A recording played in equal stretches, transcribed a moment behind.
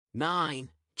9.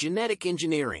 Genetic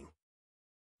engineering.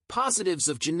 Positives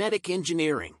of genetic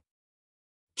engineering.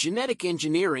 Genetic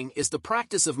engineering is the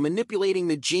practice of manipulating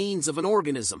the genes of an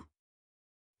organism.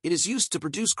 It is used to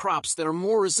produce crops that are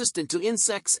more resistant to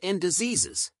insects and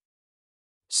diseases.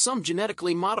 Some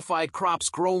genetically modified crops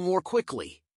grow more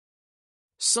quickly.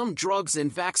 Some drugs and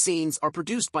vaccines are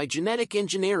produced by genetic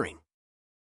engineering.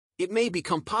 It may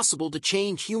become possible to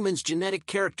change humans' genetic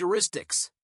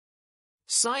characteristics.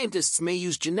 Scientists may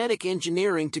use genetic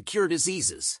engineering to cure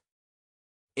diseases.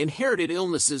 Inherited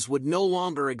illnesses would no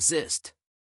longer exist.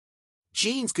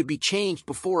 Genes could be changed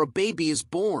before a baby is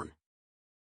born.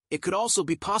 It could also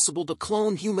be possible to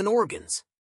clone human organs.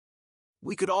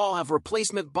 We could all have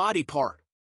replacement body part.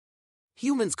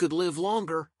 Humans could live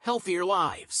longer, healthier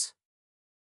lives.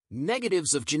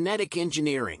 Negatives of genetic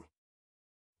engineering.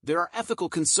 There are ethical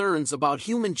concerns about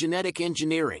human genetic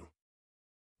engineering.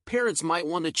 Parents might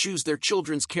want to choose their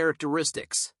children's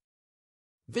characteristics.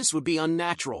 This would be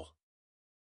unnatural.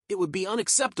 It would be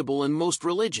unacceptable in most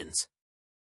religions.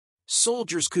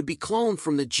 Soldiers could be cloned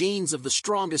from the genes of the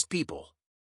strongest people.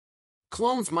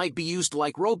 Clones might be used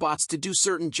like robots to do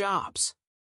certain jobs.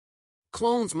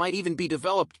 Clones might even be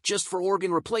developed just for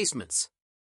organ replacements.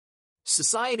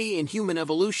 Society and human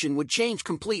evolution would change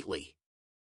completely.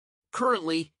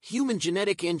 Currently, human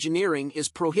genetic engineering is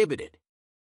prohibited.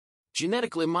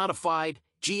 Genetically modified,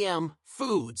 GM,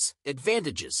 foods,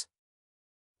 advantages.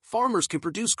 Farmers can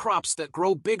produce crops that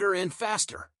grow bigger and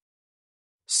faster.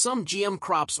 Some GM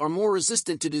crops are more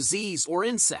resistant to disease or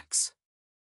insects.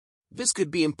 This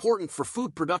could be important for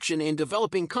food production in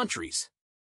developing countries.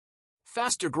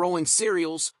 Faster-growing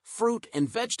cereals, fruit, and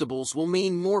vegetables will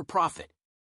mean more profit.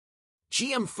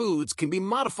 GM foods can be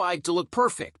modified to look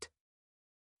perfect.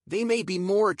 They may be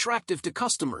more attractive to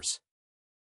customers.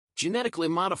 Genetically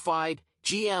modified,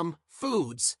 GM,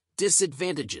 foods,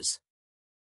 disadvantages.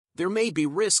 There may be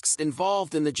risks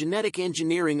involved in the genetic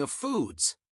engineering of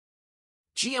foods.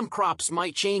 GM crops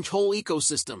might change whole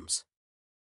ecosystems.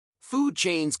 Food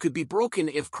chains could be broken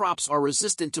if crops are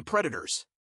resistant to predators.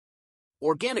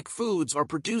 Organic foods are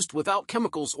produced without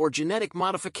chemicals or genetic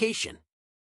modification.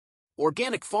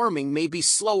 Organic farming may be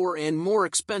slower and more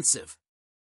expensive.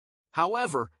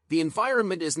 However, the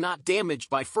environment is not damaged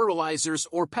by fertilizers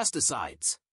or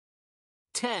pesticides.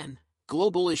 10.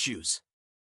 Global issues.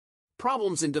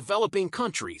 Problems in developing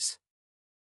countries.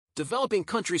 Developing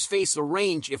countries face a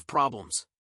range of problems.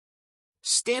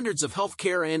 Standards of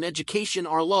healthcare and education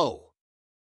are low.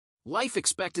 Life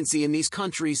expectancy in these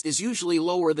countries is usually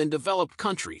lower than developed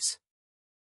countries.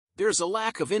 There's a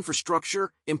lack of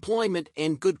infrastructure, employment,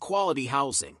 and good quality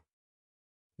housing.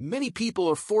 Many people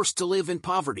are forced to live in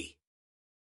poverty.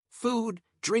 Food,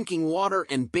 drinking water,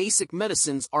 and basic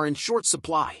medicines are in short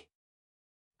supply.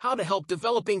 How to help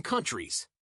developing countries.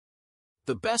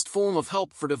 The best form of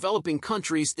help for developing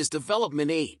countries is development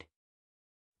aid.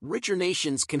 Richer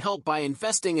nations can help by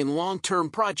investing in long-term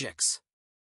projects.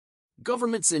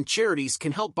 Governments and charities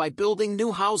can help by building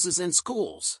new houses and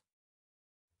schools.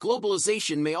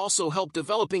 Globalization may also help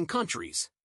developing countries.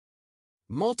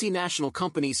 Multinational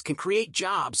companies can create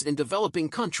jobs in developing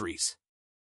countries.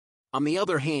 On the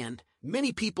other hand,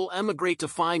 many people emigrate to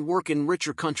find work in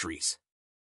richer countries.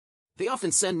 They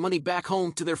often send money back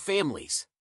home to their families.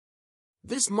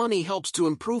 This money helps to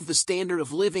improve the standard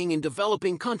of living in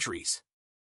developing countries.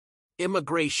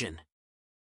 Immigration.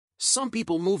 Some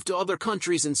people move to other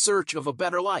countries in search of a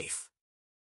better life.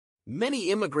 Many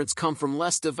immigrants come from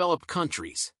less developed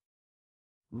countries.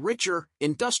 Richer,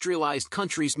 industrialized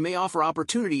countries may offer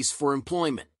opportunities for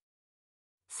employment.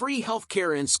 Free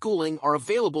healthcare and schooling are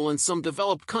available in some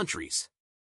developed countries.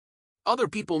 Other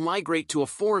people migrate to a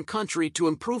foreign country to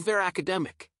improve their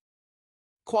academic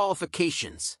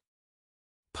qualifications.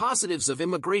 Positives of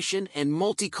immigration and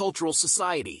multicultural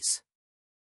societies.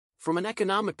 From an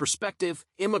economic perspective,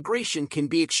 immigration can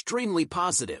be extremely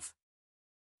positive.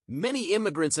 Many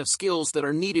immigrants have skills that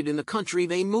are needed in the country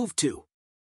they move to.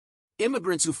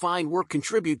 Immigrants who find work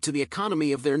contribute to the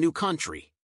economy of their new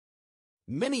country.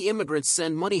 Many immigrants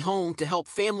send money home to help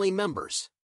family members.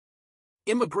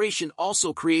 Immigration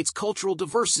also creates cultural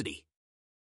diversity.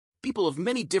 People of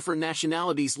many different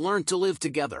nationalities learn to live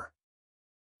together.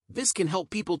 This can help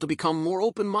people to become more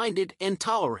open-minded and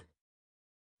tolerant.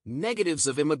 Negatives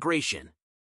of immigration.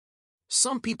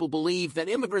 Some people believe that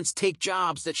immigrants take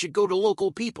jobs that should go to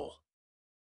local people.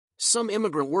 Some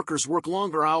immigrant workers work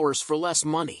longer hours for less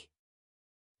money.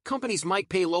 Companies might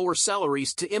pay lower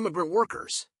salaries to immigrant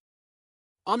workers.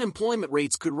 Unemployment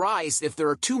rates could rise if there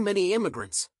are too many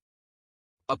immigrants.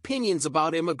 Opinions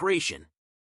about immigration.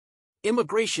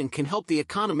 Immigration can help the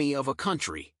economy of a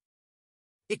country.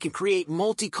 It can create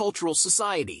multicultural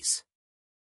societies.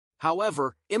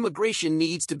 However, immigration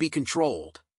needs to be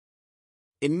controlled.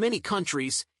 In many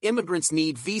countries, immigrants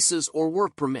need visas or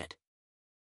work permit.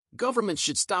 Governments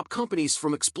should stop companies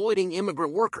from exploiting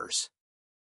immigrant workers.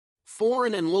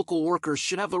 Foreign and local workers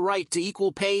should have the right to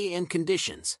equal pay and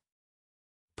conditions.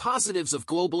 Positives of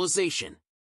globalization.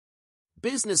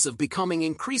 Business of becoming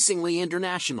increasingly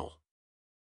international.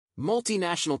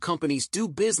 Multinational companies do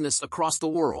business across the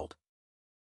world.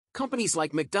 Companies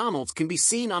like McDonald's can be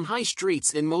seen on high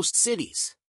streets in most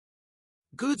cities.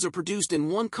 Goods are produced in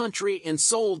one country and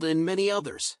sold in many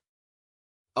others.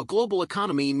 A global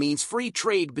economy means free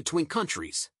trade between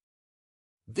countries.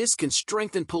 This can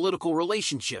strengthen political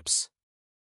relationships.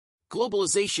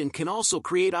 Globalization can also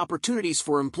create opportunities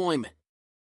for employment.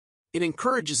 It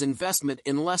encourages investment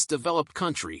in less developed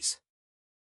countries.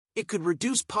 It could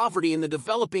reduce poverty in the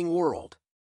developing world.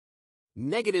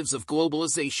 Negatives of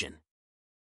globalization.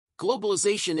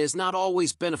 Globalization is not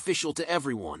always beneficial to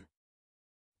everyone.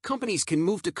 Companies can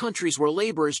move to countries where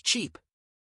labor is cheap.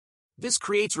 This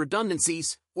creates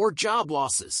redundancies or job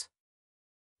losses.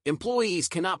 Employees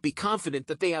cannot be confident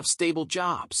that they have stable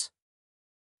jobs.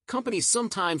 Companies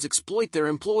sometimes exploit their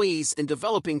employees in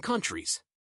developing countries.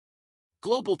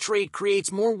 Global trade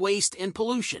creates more waste and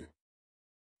pollution.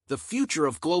 The future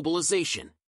of globalization.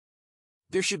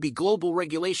 There should be global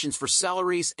regulations for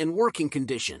salaries and working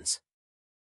conditions.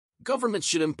 Governments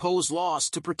should impose laws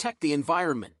to protect the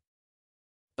environment.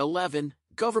 11.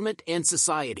 Government and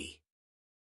society.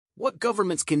 What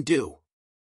governments can do.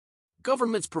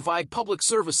 Governments provide public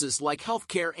services like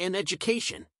healthcare and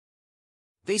education.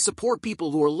 They support people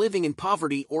who are living in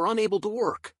poverty or unable to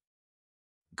work.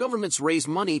 Governments raise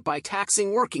money by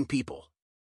taxing working people.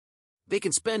 They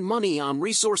can spend money on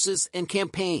resources and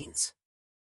campaigns.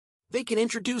 They can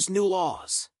introduce new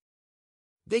laws.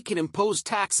 They can impose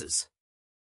taxes.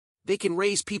 They can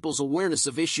raise people's awareness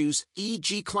of issues,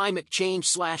 e.g. climate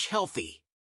change/healthy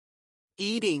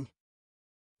eating.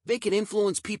 They can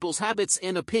influence people's habits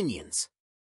and opinions.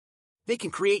 They can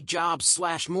create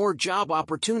jobs/more job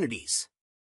opportunities.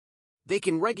 They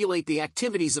can regulate the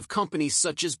activities of companies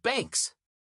such as banks.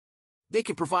 They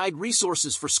can provide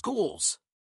resources for schools.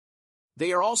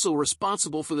 They are also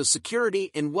responsible for the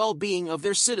security and well-being of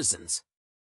their citizens.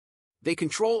 They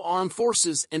control armed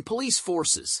forces and police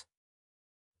forces.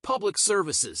 Public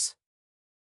services.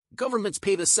 Governments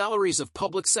pay the salaries of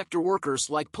public sector workers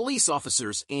like police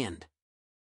officers and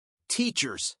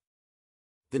teachers.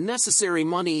 The necessary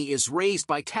money is raised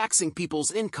by taxing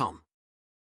people's income.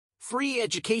 Free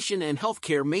education and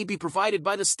healthcare may be provided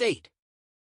by the state.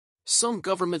 Some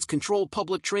governments control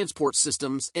public transport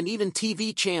systems and even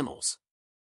TV channels.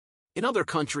 In other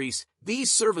countries,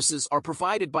 these services are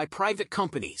provided by private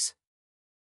companies.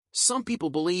 Some people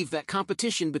believe that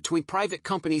competition between private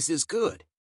companies is good.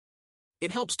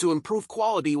 It helps to improve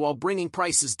quality while bringing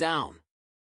prices down.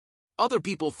 Other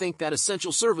people think that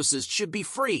essential services should be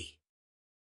free.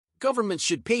 Governments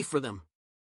should pay for them.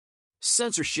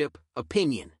 Censorship,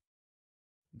 opinion.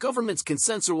 Governments can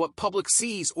censor what public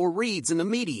sees or reads in the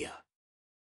media.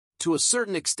 To a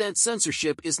certain extent,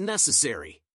 censorship is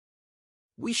necessary.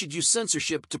 We should use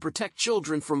censorship to protect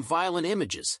children from violent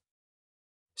images.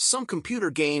 Some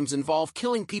computer games involve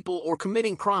killing people or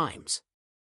committing crimes.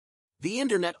 The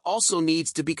internet also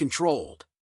needs to be controlled.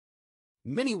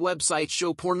 Many websites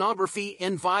show pornography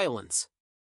and violence.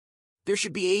 There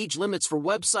should be age limits for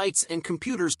websites and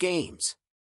computers games.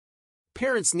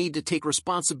 Parents need to take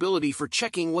responsibility for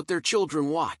checking what their children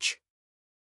watch.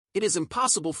 It is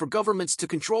impossible for governments to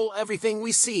control everything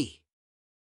we see.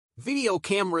 Video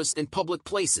cameras in public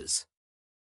places.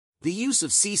 The use of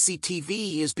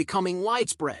CCTV is becoming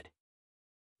widespread.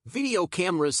 Video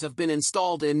cameras have been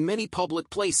installed in many public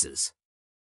places.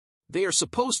 They are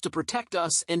supposed to protect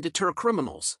us and deter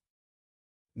criminals.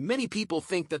 Many people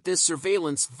think that this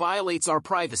surveillance violates our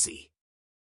privacy.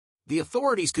 The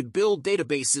authorities could build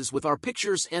databases with our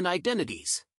pictures and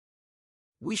identities.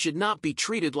 We should not be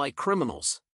treated like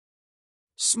criminals.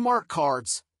 Smart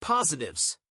cards,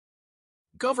 positives.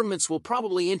 Governments will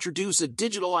probably introduce a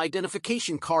digital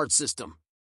identification card system.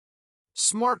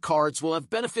 Smart cards will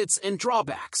have benefits and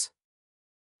drawbacks.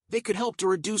 They could help to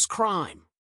reduce crime.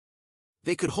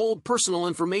 They could hold personal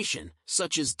information,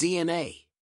 such as DNA.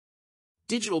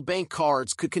 Digital bank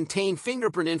cards could contain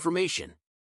fingerprint information.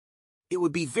 It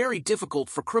would be very difficult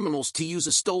for criminals to use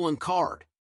a stolen card.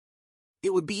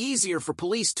 It would be easier for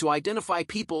police to identify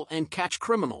people and catch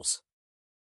criminals.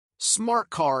 Smart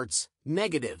cards,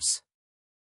 negatives.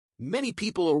 Many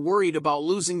people are worried about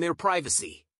losing their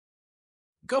privacy.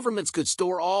 Governments could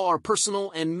store all our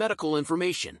personal and medical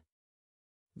information.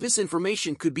 This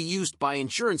information could be used by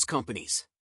insurance companies.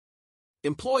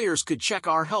 Employers could check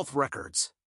our health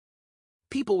records.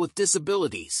 People with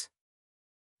disabilities.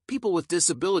 People with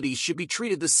disabilities should be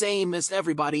treated the same as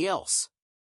everybody else.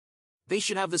 They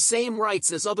should have the same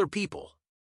rights as other people.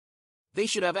 They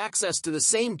should have access to the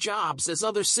same jobs as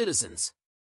other citizens.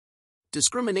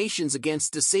 Discriminations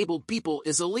against disabled people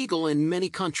is illegal in many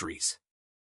countries.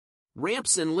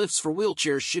 Ramps and lifts for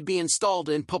wheelchairs should be installed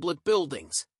in public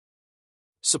buildings.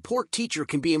 Support teacher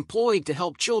can be employed to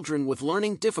help children with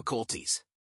learning difficulties.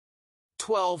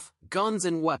 12. Guns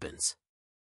and weapons.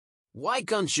 Why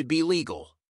guns should be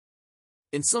legal.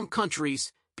 In some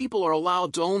countries, people are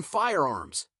allowed to own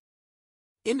firearms.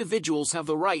 Individuals have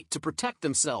the right to protect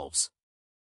themselves.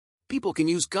 People can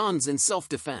use guns in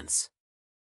self-defense.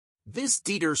 This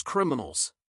deters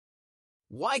criminals.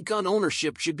 Why gun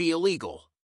ownership should be illegal.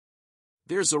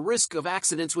 There's a risk of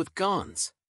accidents with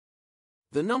guns.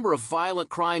 The number of violent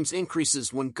crimes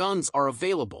increases when guns are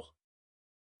available.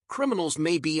 Criminals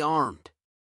may be armed.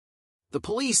 The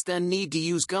police then need to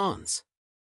use guns.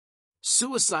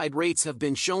 Suicide rates have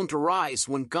been shown to rise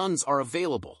when guns are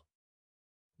available.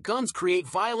 Guns create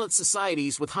violent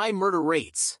societies with high murder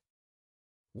rates.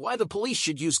 Why the police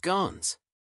should use guns.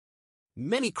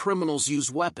 Many criminals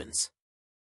use weapons.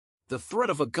 The threat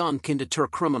of a gun can deter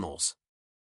criminals.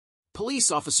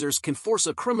 Police officers can force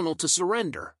a criminal to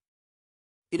surrender.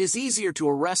 It is easier to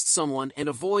arrest someone and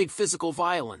avoid physical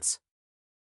violence.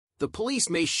 The police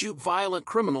may shoot violent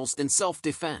criminals in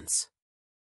self-defense.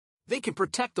 They can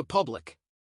protect the public.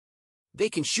 They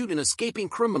can shoot an escaping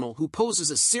criminal who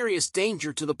poses a serious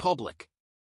danger to the public.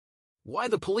 Why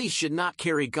the police should not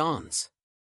carry guns.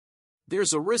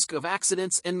 There's a risk of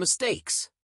accidents and mistakes.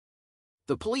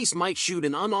 The police might shoot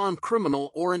an unarmed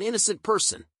criminal or an innocent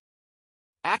person.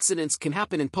 Accidents can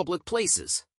happen in public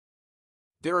places.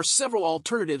 There are several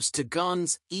alternatives to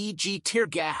guns, e.g. tear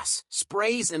gas,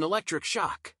 sprays and electric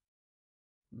shock.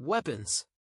 Weapons.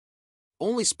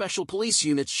 Only special police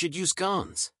units should use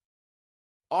guns.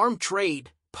 Armed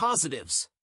trade, positives.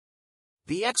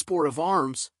 The export of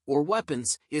arms, or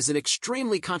weapons, is an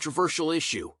extremely controversial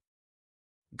issue.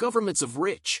 Governments of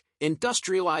rich,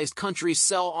 industrialized countries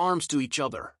sell arms to each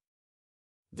other.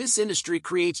 This industry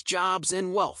creates jobs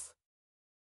and wealth.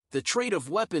 The trade of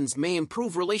weapons may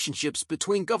improve relationships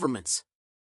between governments.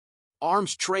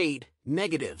 Arms trade,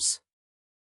 negatives.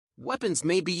 Weapons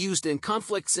may be used in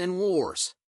conflicts and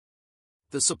wars.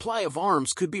 The supply of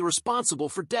arms could be responsible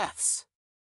for deaths.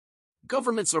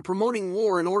 Governments are promoting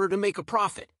war in order to make a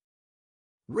profit.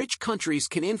 Rich countries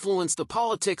can influence the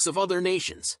politics of other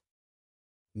nations.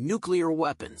 Nuclear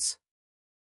weapons.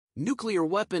 Nuclear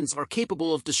weapons are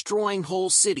capable of destroying whole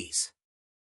cities.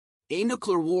 A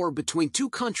nuclear war between two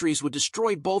countries would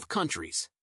destroy both countries.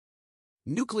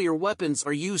 Nuclear weapons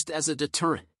are used as a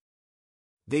deterrent.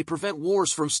 They prevent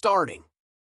wars from starting.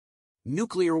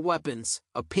 Nuclear weapons,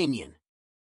 opinion.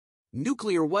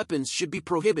 Nuclear weapons should be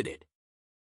prohibited.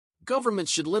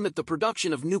 Governments should limit the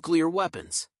production of nuclear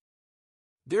weapons.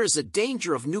 There is a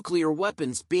danger of nuclear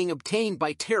weapons being obtained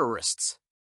by terrorists.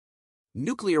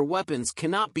 Nuclear weapons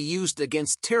cannot be used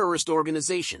against terrorist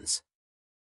organizations.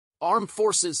 Armed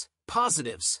forces,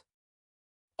 positives.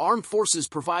 Armed forces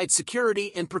provide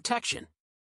security and protection.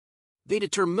 They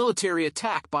deter military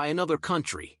attack by another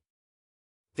country.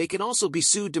 They can also be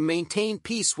sued to maintain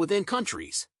peace within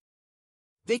countries.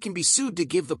 They can be sued to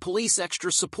give the police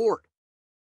extra support.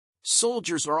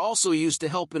 Soldiers are also used to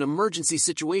help in emergency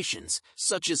situations,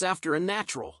 such as after a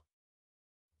natural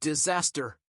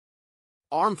disaster.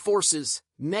 Armed forces,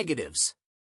 negatives.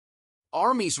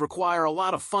 Armies require a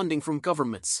lot of funding from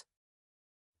governments.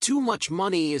 Too much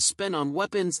money is spent on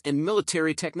weapons and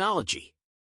military technology.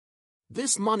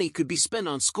 This money could be spent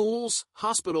on schools,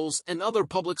 hospitals, and other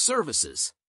public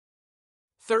services.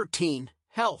 13.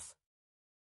 Health.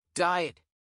 Diet.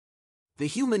 The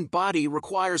human body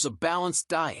requires a balanced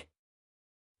diet.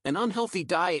 An unhealthy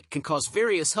diet can cause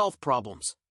various health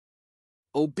problems.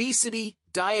 Obesity,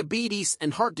 diabetes,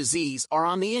 and heart disease are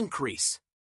on the increase.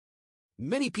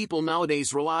 Many people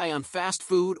nowadays rely on fast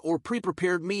food or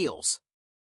pre-prepared meals.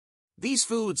 These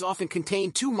foods often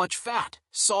contain too much fat,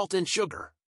 salt, and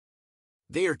sugar.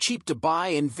 They are cheap to buy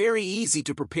and very easy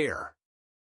to prepare.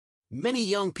 Many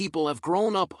young people have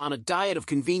grown up on a diet of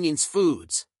convenience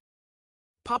foods.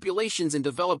 Populations in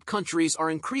developed countries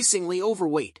are increasingly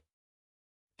overweight.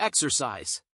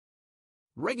 Exercise.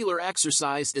 Regular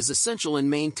exercise is essential in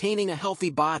maintaining a healthy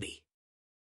body.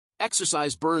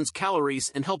 Exercise burns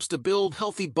calories and helps to build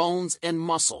healthy bones and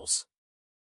muscles.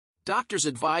 Doctors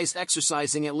advise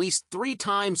exercising at least 3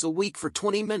 times a week for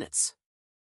 20 minutes.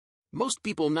 Most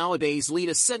people nowadays lead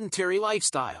a sedentary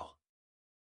lifestyle.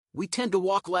 We tend to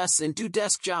walk less and do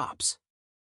desk jobs.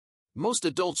 Most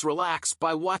adults relax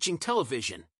by watching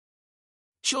television.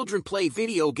 Children play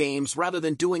video games rather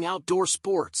than doing outdoor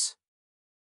sports.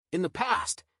 In the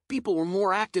past, people were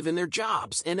more active in their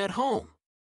jobs and at home.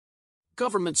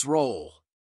 Government's role.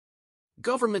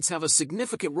 Governments have a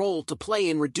significant role to play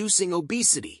in reducing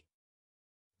obesity.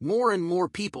 More and more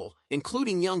people,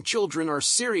 including young children, are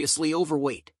seriously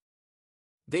overweight.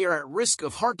 They are at risk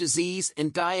of heart disease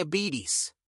and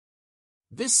diabetes.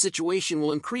 This situation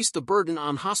will increase the burden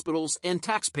on hospitals and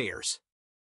taxpayers.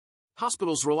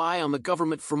 Hospitals rely on the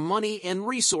government for money and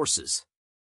resources.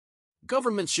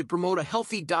 Governments should promote a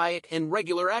healthy diet and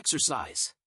regular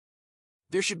exercise.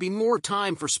 There should be more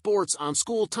time for sports on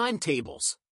school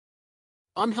timetables.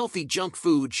 Unhealthy junk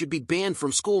food should be banned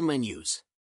from school menus.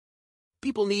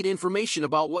 People need information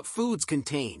about what foods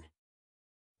contain.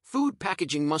 Food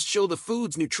packaging must show the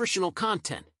food's nutritional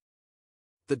content.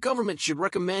 The government should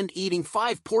recommend eating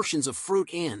 5 portions of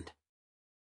fruit and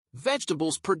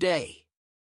vegetables per day.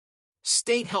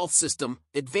 State health system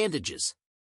advantages.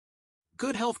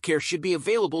 Good health care should be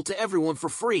available to everyone for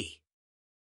free.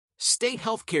 State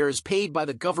health care is paid by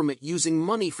the government using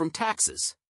money from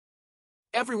taxes.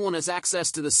 Everyone has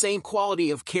access to the same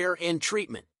quality of care and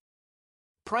treatment.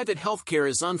 Private health care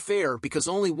is unfair because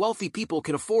only wealthy people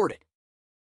can afford it.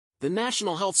 The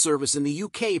National Health Service in the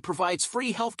UK provides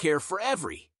free health care for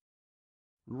every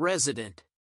resident.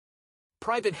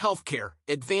 Private health care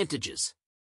advantages.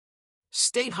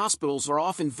 State hospitals are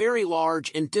often very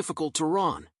large and difficult to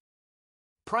run.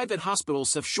 Private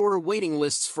hospitals have shorter waiting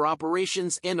lists for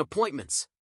operations and appointments.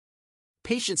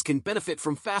 Patients can benefit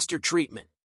from faster treatment.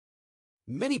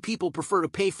 Many people prefer to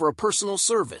pay for a personal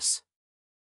service.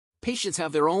 Patients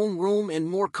have their own room and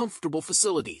more comfortable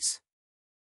facilities.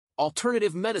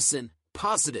 Alternative medicine,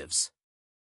 positives.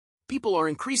 People are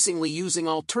increasingly using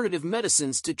alternative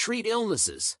medicines to treat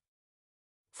illnesses.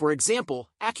 For example,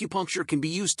 acupuncture can be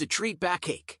used to treat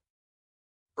backache.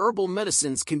 Herbal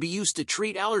medicines can be used to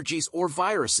treat allergies or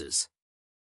viruses.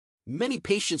 Many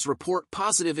patients report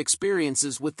positive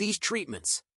experiences with these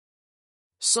treatments.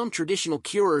 Some traditional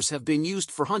cures have been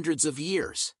used for hundreds of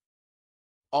years.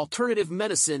 Alternative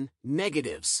medicine,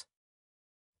 negatives.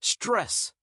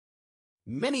 Stress.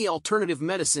 Many alternative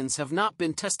medicines have not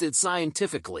been tested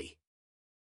scientifically.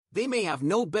 They may have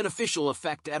no beneficial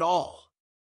effect at all.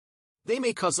 They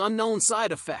may cause unknown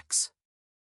side effects.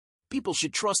 People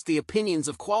should trust the opinions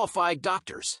of qualified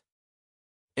doctors.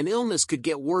 An illness could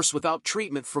get worse without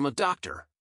treatment from a doctor.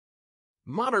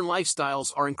 Modern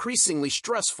lifestyles are increasingly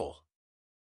stressful.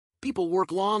 People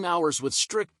work long hours with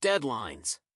strict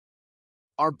deadlines.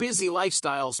 Our busy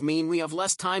lifestyles mean we have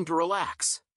less time to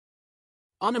relax.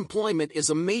 Unemployment is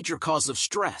a major cause of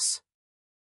stress.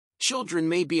 Children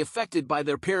may be affected by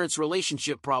their parents'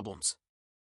 relationship problems.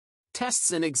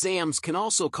 Tests and exams can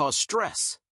also cause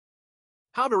stress.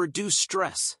 How to reduce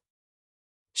stress?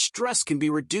 Stress can be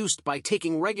reduced by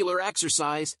taking regular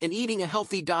exercise and eating a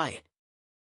healthy diet.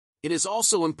 It is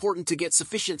also important to get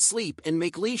sufficient sleep and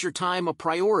make leisure time a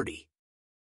priority.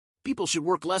 People should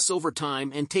work less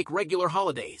overtime and take regular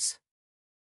holidays.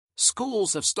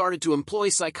 Schools have started to employ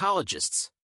psychologists.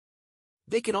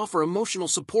 They can offer emotional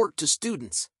support to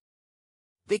students.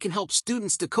 They can help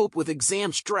students to cope with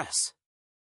exam stress.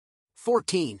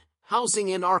 14.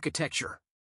 Housing and architecture.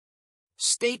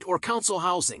 State or council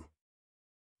housing.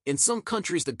 In some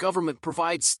countries, the government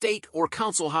provides state or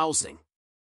council housing.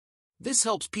 This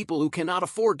helps people who cannot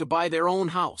afford to buy their own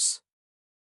house.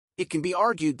 It can be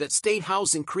argued that state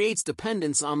housing creates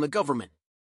dependence on the government.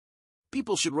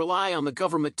 People should rely on the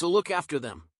government to look after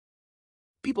them.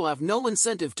 People have no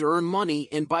incentive to earn money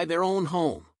and buy their own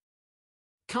home.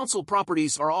 Council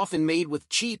properties are often made with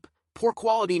cheap,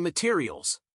 poor-quality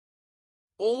materials.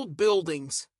 Old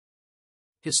buildings.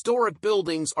 Historic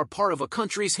buildings are part of a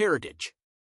country's heritage.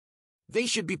 They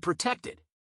should be protected.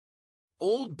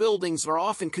 Old buildings are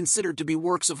often considered to be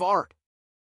works of art.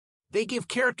 They give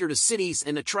character to cities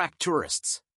and attract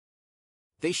tourists.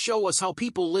 They show us how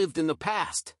people lived in the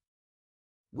past.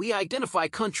 We identify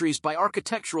countries by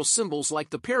architectural symbols like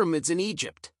the pyramids in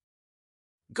Egypt.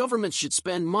 Governments should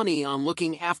spend money on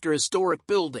looking after historic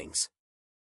buildings.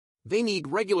 They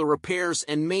need regular repairs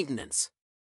and maintenance.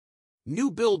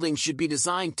 New buildings should be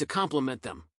designed to complement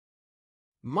them.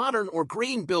 Modern or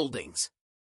green buildings.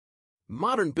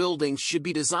 Modern buildings should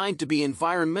be designed to be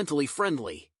environmentally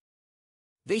friendly.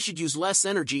 They should use less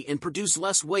energy and produce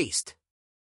less waste.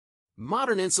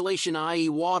 Modern insulation, i.e.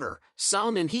 water,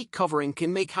 sound and heat covering,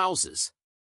 can make houses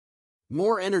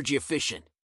more energy efficient.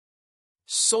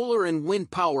 Solar and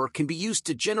wind power can be used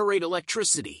to generate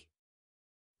electricity.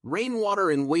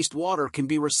 Rainwater and wastewater can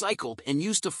be recycled and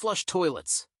used to flush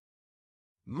toilets.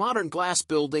 Modern glass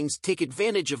buildings take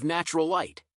advantage of natural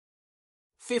light.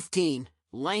 15.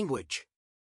 Language.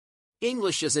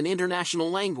 English is an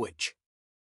international language.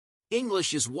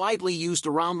 English is widely used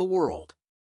around the world.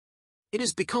 It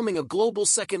is becoming a global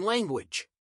second language.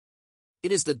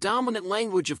 It is the dominant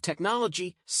language of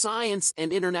technology, science,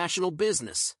 and international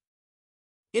business.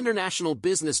 International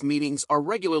business meetings are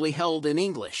regularly held in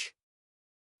English.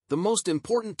 The most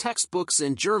important textbooks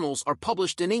and journals are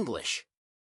published in English.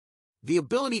 The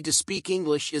ability to speak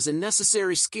English is a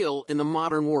necessary skill in the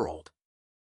modern world.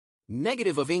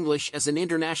 Negative of English as an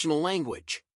international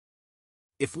language.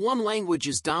 If one language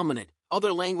is dominant,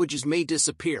 other languages may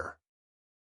disappear.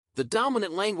 The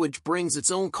dominant language brings its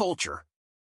own culture.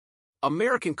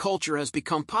 American culture has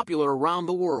become popular around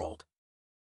the world.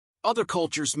 Other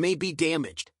cultures may be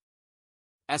damaged.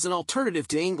 As an alternative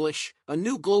to English, a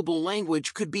new global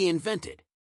language could be invented.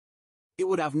 It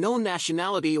would have no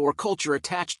nationality or culture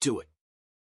attached to it.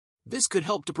 This could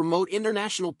help to promote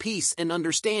international peace and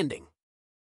understanding.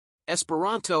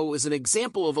 Esperanto is an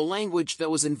example of a language that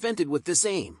was invented with this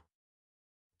aim.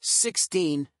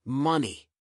 16. Money.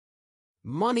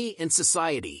 Money and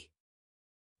society.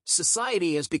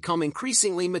 Society has become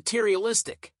increasingly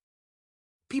materialistic.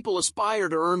 People aspire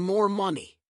to earn more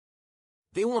money.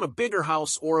 They want a bigger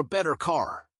house or a better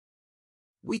car.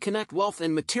 We connect wealth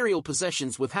and material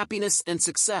possessions with happiness and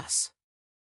success.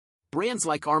 Brands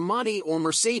like Armani or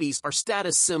Mercedes are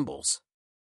status symbols.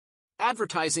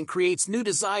 Advertising creates new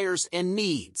desires and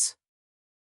needs.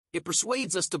 It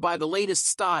persuades us to buy the latest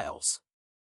styles.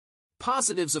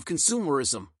 Positives of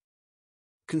consumerism.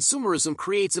 Consumerism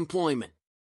creates employment.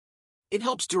 It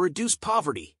helps to reduce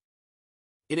poverty.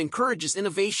 It encourages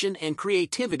innovation and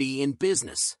creativity in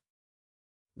business.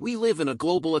 We live in a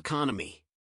global economy.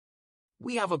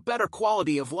 We have a better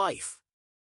quality of life.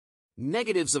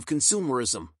 Negatives of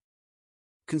consumerism.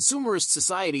 Consumerist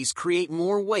societies create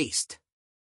more waste.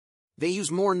 They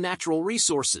use more natural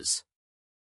resources.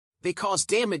 They cause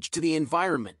damage to the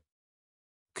environment.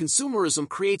 Consumerism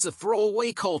creates a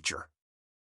throwaway culture.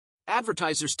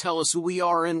 Advertisers tell us who we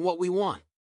are and what we want.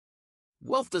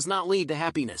 Wealth does not lead to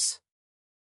happiness.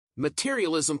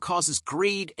 Materialism causes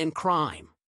greed and crime.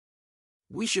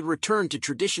 We should return to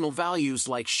traditional values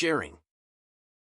like sharing.